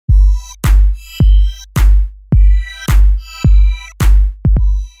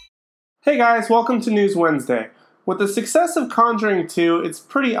Hey guys, welcome to News Wednesday. With the success of Conjuring 2, it's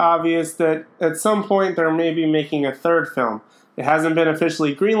pretty obvious that at some point they're maybe making a third film. It hasn't been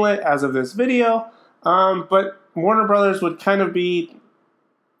officially greenlit as of this video, but Warner Brothers would kind of be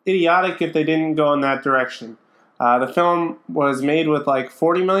idiotic if they didn't go in that direction. The film was made with like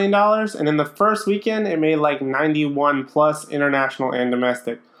 $40 million, and in the first weekend it made like 91 plus international and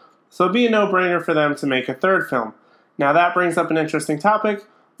domestic. So it'd be a no-brainer for them to make a third film. Now that brings up an interesting topic.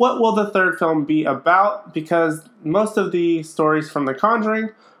 What will the third film be about? Because most of the stories from The Conjuring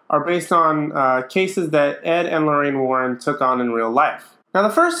are based on cases that Ed and Lorraine Warren took on in real life. Now the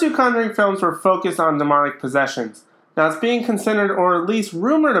first two Conjuring films were focused on demonic possessions. Now it's being considered, or at least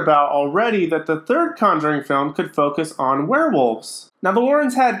rumored about already, that the third Conjuring film could focus on werewolves. Now the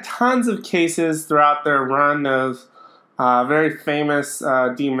Warrens had tons of cases throughout their run of very famous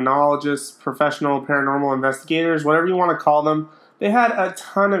demonologists, professional paranormal investigators, whatever you want to call them. They had a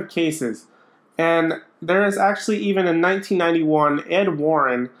ton of cases, and there is actually even in 1991, Ed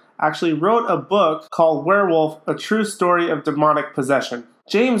Warren actually wrote a book called Werewolf, A True Story of Demonic Possession.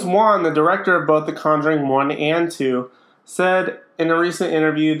 James Wan, the director of both The Conjuring 1 and 2, said in a recent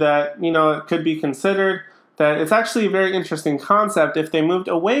interview that, it could be considered that it's actually a very interesting concept if they moved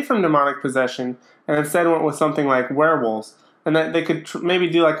away from demonic possession and instead went with something like werewolves. And that they could maybe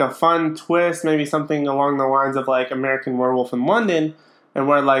do like a fun twist, maybe something along the lines of like American Werewolf in London, and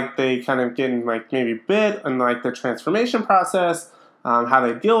where like they kind of get in like maybe bit and like the transformation process, how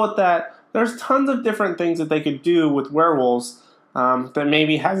they deal with that. There's tons of different things that they could do with werewolves that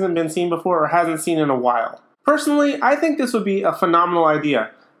maybe hasn't been seen before or hasn't seen in a while. Personally, I think this would be a phenomenal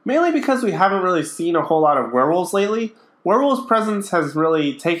idea, mainly because we haven't really seen a whole lot of werewolves lately. Werewolves' presence has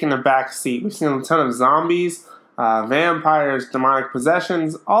really taken a back seat. We've seen a ton of zombies, vampires, demonic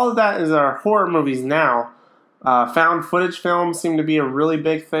possessions, all of that is our horror movies now. Found footage films seem to be a really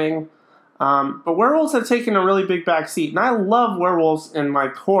big thing. But werewolves have taken a really big backseat, and I love werewolves in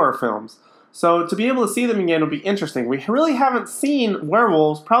like horror films. So to be able to see them again would be interesting. We really haven't seen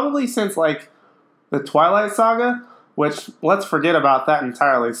werewolves probably since like the Twilight Saga, which let's forget about that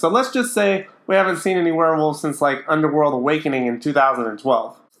entirely. So let's just say we haven't seen any werewolves since like Underworld Awakening in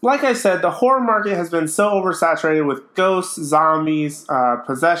 2012. Like I said, the horror market has been so oversaturated with ghosts, zombies,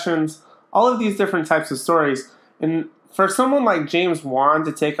 possessions, all of these different types of stories. And for someone like James Wan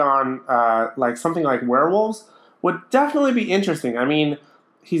to take on like something like werewolves would definitely be interesting. I mean,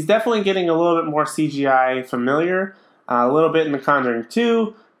 he's definitely getting a little bit more CGI familiar, a little bit in The Conjuring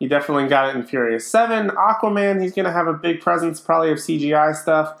 2. He definitely got it in Furious 7. Aquaman, he's going to have a big presence probably of CGI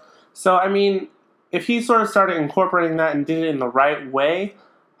stuff. So, I mean, if he sort of started incorporating that and did it in the right way,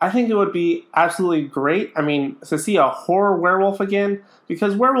 I think it would be absolutely great. I mean, to see a horror werewolf again,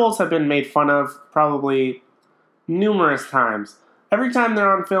 because werewolves have been made fun of probably numerous times. Every time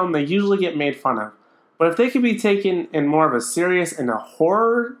they're on film, they usually get made fun of. But if they could be taken in more of a serious and a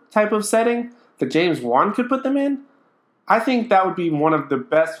horror type of setting that James Wan could put them in, I think that would be one of the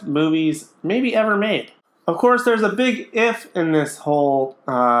best movies maybe ever made. Of course, there's a big if in this whole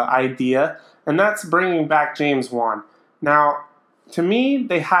idea, and that's bringing back James Wan. Now, to me,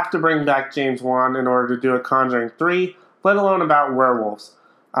 they have to bring back James Wan in order to do a Conjuring 3, let alone about werewolves.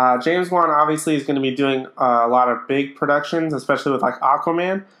 James Wan obviously is going to be doing a lot of big productions, especially with like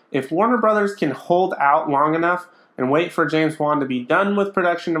Aquaman. If Warner Brothers can hold out long enough and wait for James Wan to be done with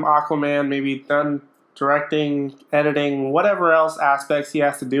production of Aquaman, maybe done directing, editing, whatever else aspects he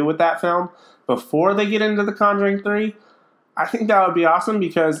has to do with that film before they get into The Conjuring 3, I think that would be awesome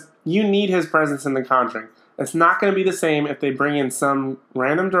because you need his presence in The Conjuring. It's not going to be the same if they bring in some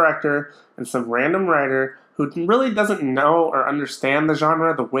random director and some random writer who really doesn't know or understand the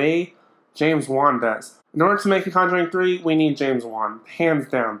genre the way James Wan does. In order to make a Conjuring 3, we need James Wan, hands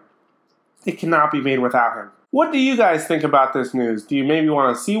down. It cannot be made without him. What do you guys think about this news? Do you maybe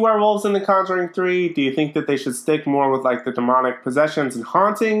want to see werewolves in The Conjuring 3? Do you think that they should stick more with like the demonic possessions and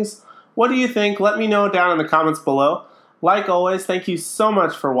hauntings? What do you think? Let me know down in the comments below. Like always, thank you so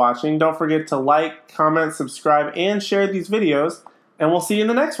much for watching. Don't forget to like, comment, subscribe, and share these videos, and we'll see you in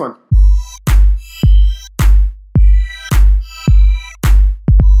the next one.